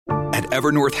At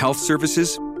Evernorth Health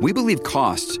Services, we believe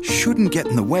costs shouldn't get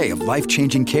in the way of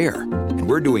life-changing care, and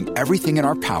we're doing everything in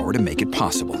our power to make it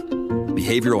possible.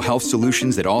 Behavioral health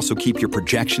solutions that also keep your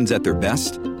projections at their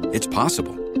best? It's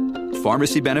possible.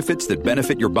 Pharmacy benefits that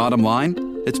benefit your bottom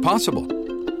line? It's possible.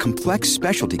 Complex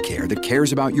specialty care that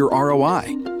cares about your ROI?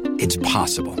 It's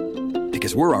possible.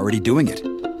 Because we're already doing it.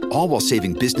 All while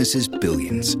saving businesses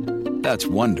billions. That's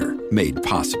Wonder made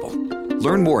possible.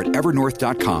 Learn more at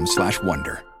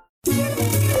evernorth.com/wonder.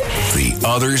 The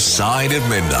Other Side of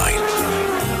Midnight.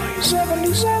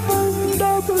 77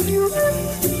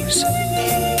 WABC.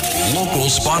 Local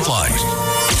Spotlight.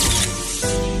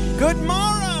 Good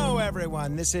morrow,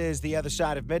 everyone. This is The Other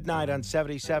Side of Midnight on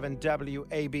 77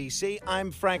 WABC.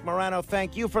 I'm Frank Morano.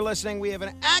 Thank you for listening. We have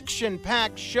an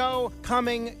action-packed show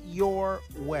coming your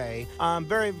way. I'm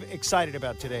very excited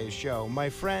about today's show. My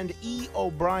friend E.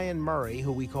 O'Brien Murray,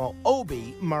 who we call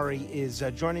Obie Murray, is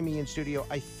joining me in studio,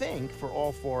 I think, for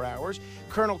all 4 hours.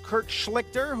 Colonel Kurt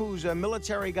Schlichter, who's a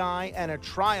military guy and a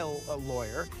trial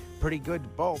lawyer. Pretty good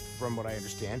both, from what I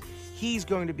understand. He's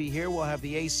going to be here. We'll have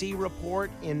the AC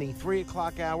report in the 3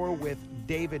 o'clock hour with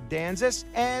David Danzis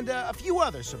and a few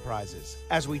other surprises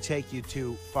as we take you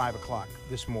to 5 o'clock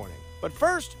this morning. But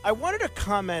first, I wanted to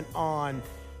comment on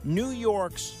New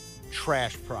York's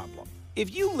trash problem.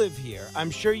 If you live here,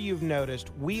 I'm sure you've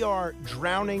noticed we are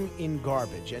drowning in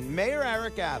garbage. And Mayor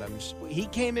Eric Adams, he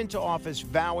came into office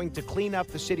vowing to clean up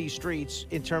the city streets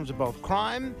in terms of both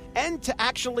crime and to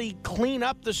actually clean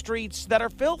up the streets that are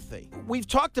filthy. We've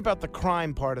talked about the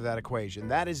crime part of that equation.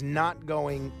 That is not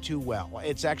going too well.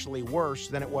 It's actually worse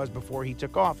than it was before he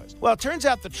took office. Well, it turns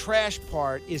out the trash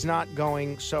part is not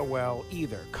going so well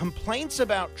either. Complaints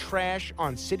about trash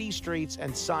on city streets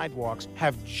and sidewalks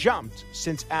have jumped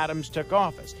since Adams took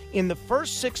office. In the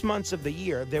first 6 months of the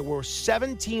year, there were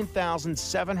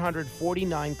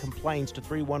 17,749 complaints to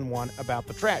 311 about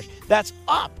the trash. That's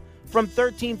up from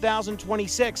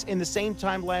 13,026 in the same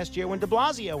time last year when de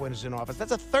Blasio was in office.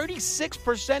 That's a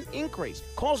 36% increase.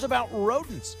 Calls about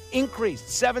rodents increased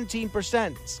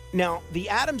 17%. Now, the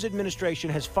Adams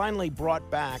administration has finally brought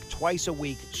back twice a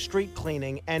week street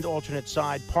cleaning and alternate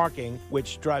side parking,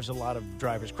 which drives a lot of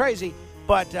drivers crazy.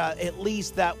 But at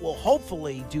least that will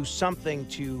hopefully do something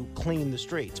to clean the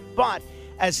streets. But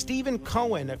as Stephen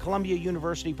Cohen, a Columbia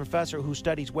University professor who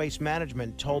studies waste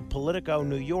management, told Politico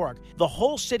New York, the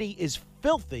whole city is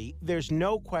filthy. There's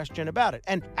no question about it.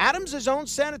 And Adams' own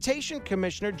sanitation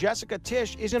commissioner, Jessica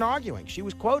Tisch, isn't arguing. She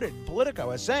was quoted in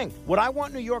Politico as saying, what I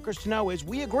want New Yorkers to know is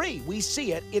we agree. We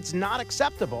see it. It's not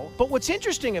acceptable. But what's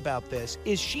interesting about this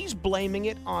is she's blaming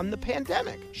it on the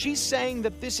pandemic. She's saying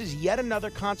that this is yet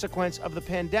another consequence of the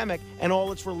pandemic and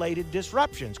all its related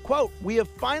disruptions. Quote, we have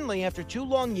finally, after 2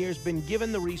 long years, been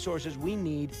given the resources we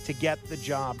need to get the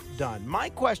job done. My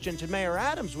question to Mayor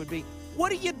Adams would be,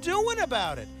 what are you doing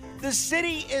about it? The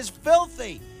city is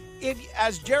filthy. If,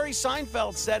 as Jerry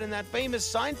Seinfeld said in that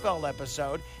famous Seinfeld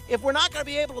episode, if we're not going to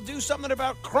be able to do something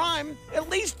about crime, at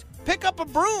least pick up a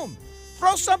broom.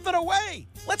 Throw something away.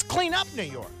 Let's clean up New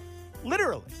York.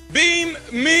 Literally. Beam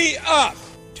me up.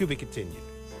 To be continued.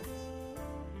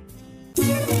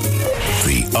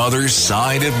 The Other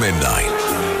Side of Midnight.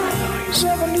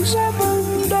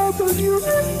 77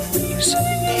 WABC.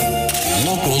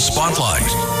 Local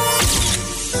Spotlight.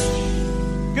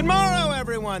 Good morrow,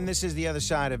 everyone. This is The Other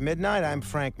Side of Midnight. I'm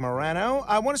Frank Morano.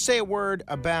 I want to say a word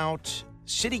about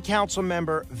City Council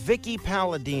member Vicky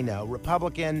Palladino,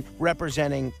 Republican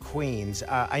representing Queens.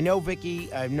 I know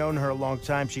Vicky. I've known her a long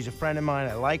time. She's a friend of mine.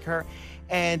 I like her.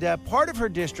 And part of her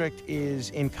district is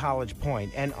in College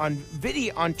Point. And on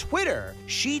Twitter,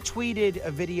 she tweeted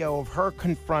a video of her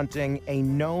confronting a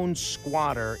known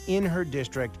squatter in her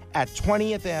district at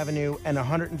 20th Avenue and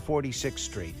 146th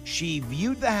Street. She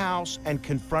viewed the house and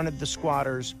confronted the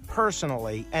squatters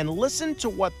personally. And listen to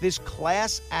what this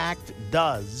class act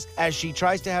does as she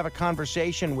tries to have a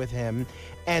conversation with him.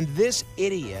 And this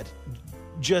idiot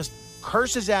just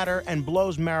curses at her and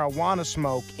blows marijuana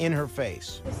smoke in her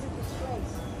face. This is a disgrace.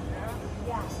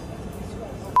 Yeah, it's a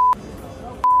disgrace.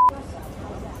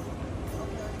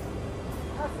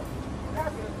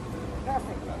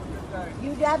 Perfect.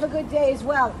 You have a good day as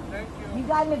well. Thank you. You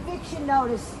got an eviction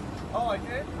notice. Oh, I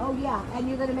did? Oh, yeah, and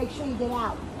you're going to make sure you get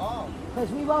out. Oh.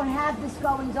 Because we won't have this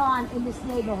goings on in this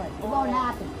neighborhood. It won't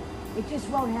happen. It just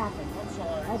won't happen. I'm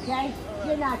sorry. Okay?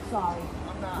 You're not sorry.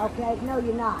 I'm not. Okay? No,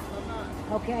 you're not. I'm not.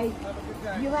 Okay? Have a good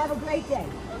day. You have a great day.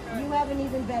 Okay. You have an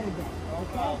even better day.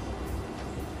 Okay? Okay.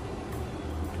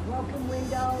 Broken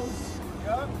windows.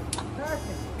 Yep.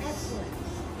 Perfect. Excellent.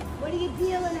 What are you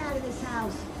dealing out of this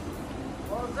house?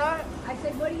 What was that? I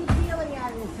said, what are you dealing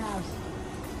out of this house?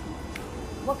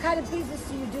 What kind of business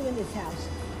do you do in this house?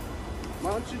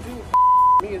 Why don't you do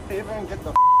me a favor and get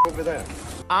the over there?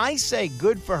 I say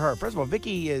good for her. First of all,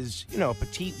 Vicky is, a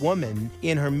petite woman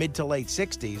in her mid to late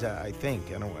 60s, I think.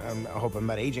 I hope I'm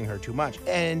not aging her too much.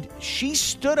 And she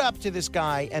stood up to this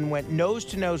guy and went nose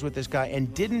to nose with this guy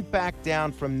and didn't back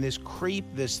down from this creep,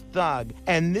 this thug.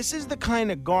 And this is the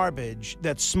kind of garbage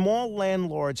that small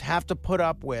landlords have to put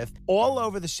up with all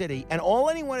over the city. And all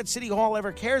anyone at City Hall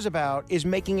ever cares about is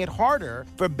making it harder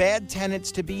for bad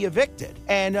tenants to be evicted.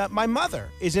 And my mother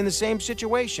is in the same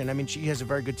situation. I mean, she has a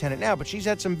very good tenant now, but she's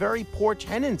had some very poor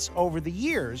tenants over the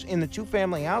years in the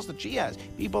two-family house that she has.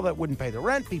 People that wouldn't pay the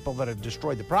rent, people that have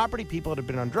destroyed the property, people that have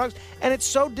been on drugs, and it's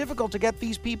so difficult to get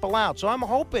these people out. So I'm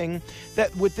hoping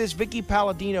that with this Vicky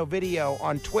Palladino video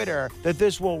on Twitter, that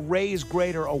this will raise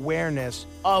greater awareness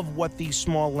of what these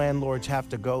small landlords have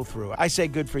to go through. I say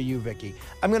good for you, Vicky.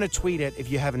 I'm going to tweet it if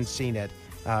you haven't seen it.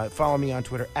 Follow me on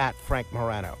Twitter at Frank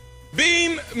Morano.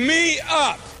 Beam me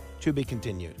up. To be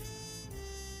continued.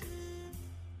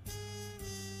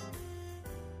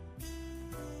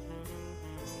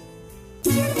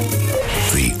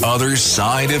 The Other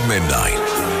Side of Midnight.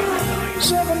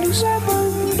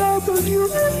 77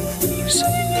 WABC.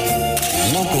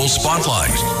 Local Spotlight.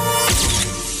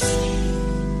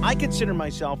 I consider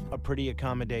myself a pretty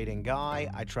accommodating guy.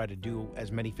 I try to do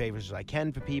as many favors as I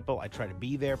can for people. I try to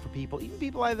be there for people, even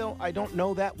people I don't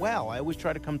know that well. I always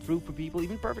try to come through for people,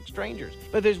 even perfect strangers.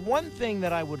 But there's one thing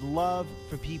that I would love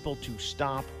for people to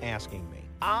stop asking me.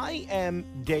 I am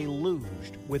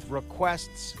deluged with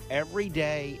requests every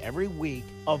day, every week,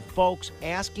 of folks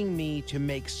asking me to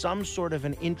make some sort of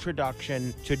an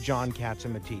introduction to John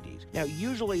Catsimatidis. Now,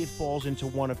 usually it falls into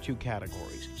one of two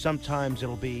categories. Sometimes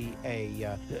it'll be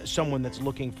someone that's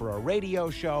looking for a radio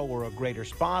show or a greater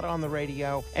spot on the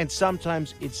radio, and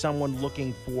sometimes it's someone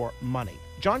looking for money.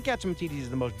 John Catsimatidis is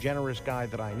the most generous guy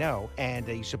that I know, and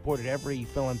he supported every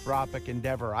philanthropic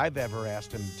endeavor I've ever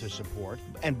asked him to support.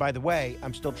 And by the way,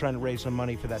 I'm still trying to raise some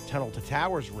money for that Tunnel to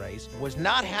Towers race. Was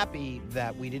not happy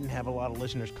that we didn't have a lot of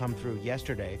listeners come through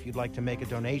yesterday. If you'd like to make a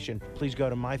donation, please go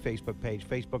to my Facebook page,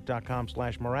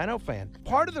 facebook.com/MoranoFan.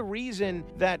 Part of the reason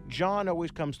that John always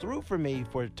comes through for me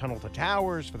for Tunnel to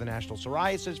Towers, for the National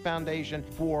Psoriasis Foundation,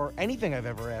 for anything I've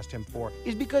ever asked him for,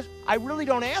 is because I really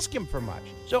don't ask him for much.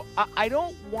 So I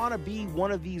don't want to be one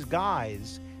of these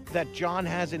guys that John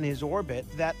has in his orbit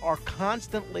that are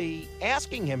constantly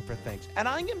asking him for things. And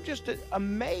I am just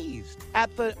amazed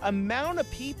at the amount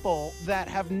of people that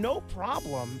have no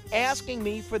problem asking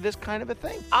me for this kind of a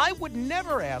thing. I would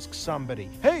never ask somebody,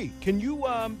 hey, can you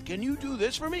do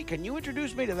this for me? Can you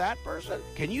introduce me to that person?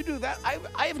 Can you do that?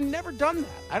 I have never done that.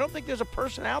 I don't think there's a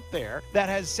person out there that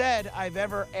has said I've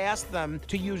ever asked them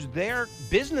to use their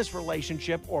business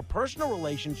relationship or personal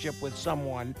relationship with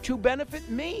someone to benefit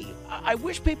me. I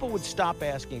wish people would stop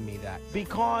asking me that,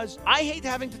 because I hate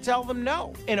having to tell them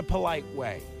no in a polite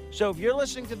way. So if you're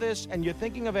listening to this and you're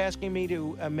thinking of asking me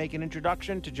to make an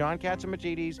introduction to John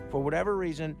Catsimatidis for whatever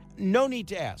reason, no need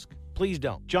to ask. Please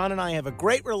don't. John and I have a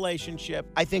great relationship.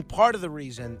 I think part of the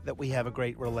reason that we have a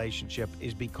great relationship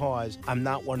is because I'm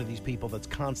not one of these people that's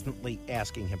constantly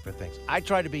asking him for things. I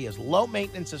try to be as low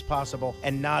maintenance as possible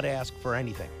and not ask for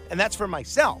anything. And that's for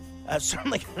myself.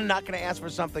 Certainly I'm not going to ask for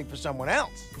something for someone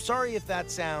else. I'm sorry if that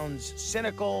sounds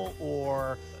cynical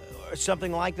or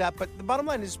something like that, but the bottom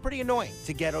line is it's pretty annoying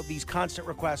to get these constant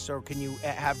requests, or can you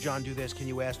have John do this, can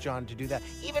you ask John to do that,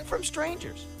 even from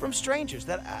strangers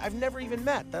that I've never even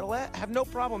met, that'll have no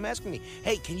problem asking me,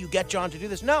 hey, can you get John to do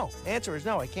this? No, the answer is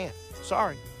no, I can't.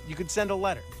 Sorry. You could send a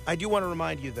letter. I do want to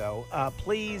remind you, though,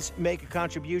 please make a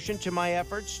contribution to my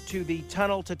efforts to the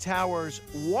Tunnel to Towers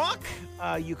walk.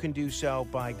 You can do so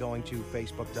by going to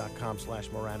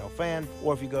facebook.com/MoranoFan,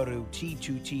 or if you go to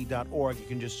t2t.org, you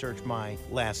can just search my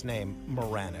last name,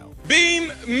 Morano.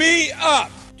 Beam me up.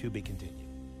 To be continued.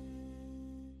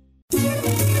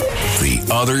 The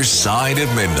Other Side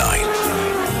of Midnight.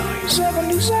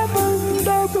 77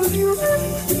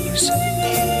 WABC.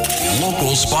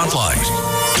 Local Spotlight.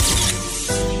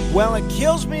 Well, it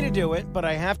kills me to do it, but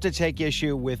I have to take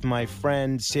issue with my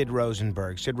friend Sid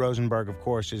Rosenberg. Sid Rosenberg, of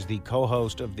course, is the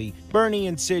co-host of the Bernie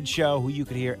and Sid show, who you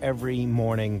could hear every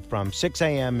morning from 6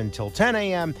 a.m. until 10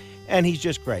 a.m., and he's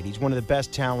just great. He's one of the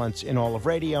best talents in all of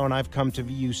radio, and I've come to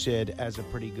view Sid as a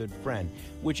pretty good friend,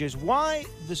 which is why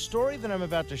the story that I'm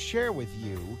about to share with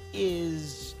you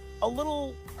is a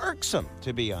little irksome,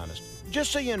 to be honest.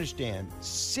 Just so you understand,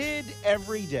 Sid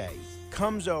every day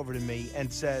comes over to me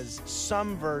and says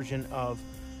some version of,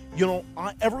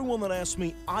 everyone that asks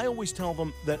me, I always tell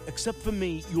them that except for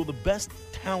me, you're the best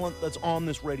talent that's on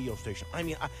this radio station. I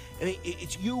mean,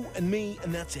 it's you and me,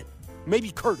 and that's it.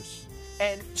 Maybe Curtis.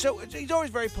 And so he's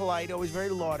always very polite, always very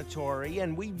laudatory,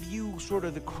 and we view sort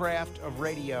of the craft of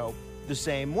radio the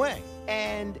same way.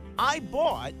 And I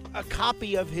bought a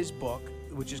copy of his book,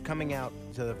 which is coming out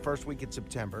to the first week in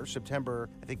September,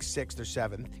 I think 6th or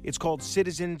 7th. It's called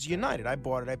Citizens United. I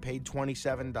bought it. I paid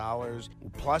 $27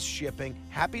 plus shipping.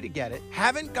 Happy to get it.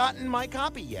 Haven't gotten my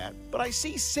copy yet, but I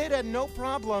see Sid had no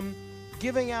problem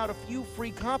giving out a few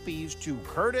free copies to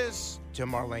Curtis, to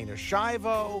Marlena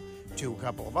Shivo, to a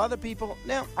couple of other people.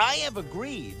 Now, I have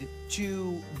agreed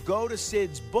to go to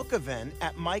Sid's book event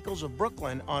at Michael's of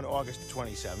Brooklyn on August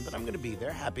 27th, and I'm going to be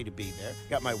there, happy to be there.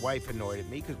 Got my wife annoyed at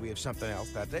me because we have something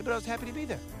else that day, but I was happy to be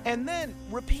there. And then,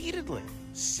 repeatedly,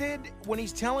 Sid, when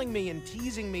he's telling me and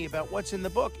teasing me about what's in the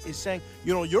book, is saying,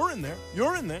 you're in there,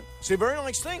 say very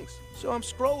nice things. So I'm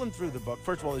scrolling through the book.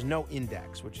 First of all, there's no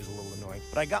index, which is a little annoying,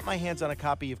 but I got my hands on a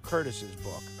copy of Curtis's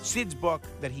book, Sid's book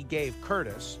that he gave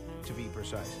Curtis, to be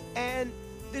precise. And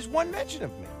there's one mention of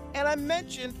me. And I'm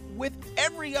mentioned with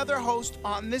every other host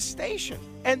on this station.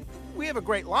 And we have a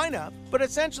great lineup, but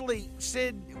essentially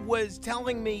Sid was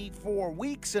telling me for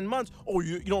weeks and months,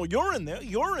 you're in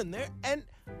there, and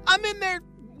I'm in there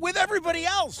with everybody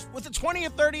else, with the 20 or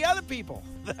 30 other people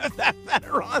that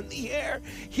are on the air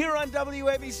here on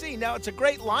WABC. Now, it's a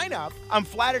great lineup. I'm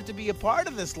flattered to be a part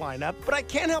of this lineup, but I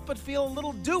can't help but feel a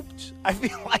little duped. I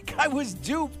feel like I was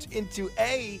duped into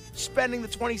A, spending the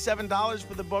 $27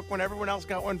 for the book when everyone else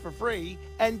got one for free,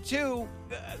 and 2,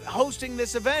 hosting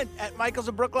this event at Michael's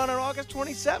of Brooklyn on August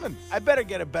 27th. I better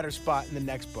get a better spot in the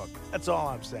next book. That's all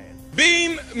I'm saying.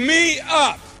 Beam me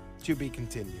up. To be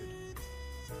continued.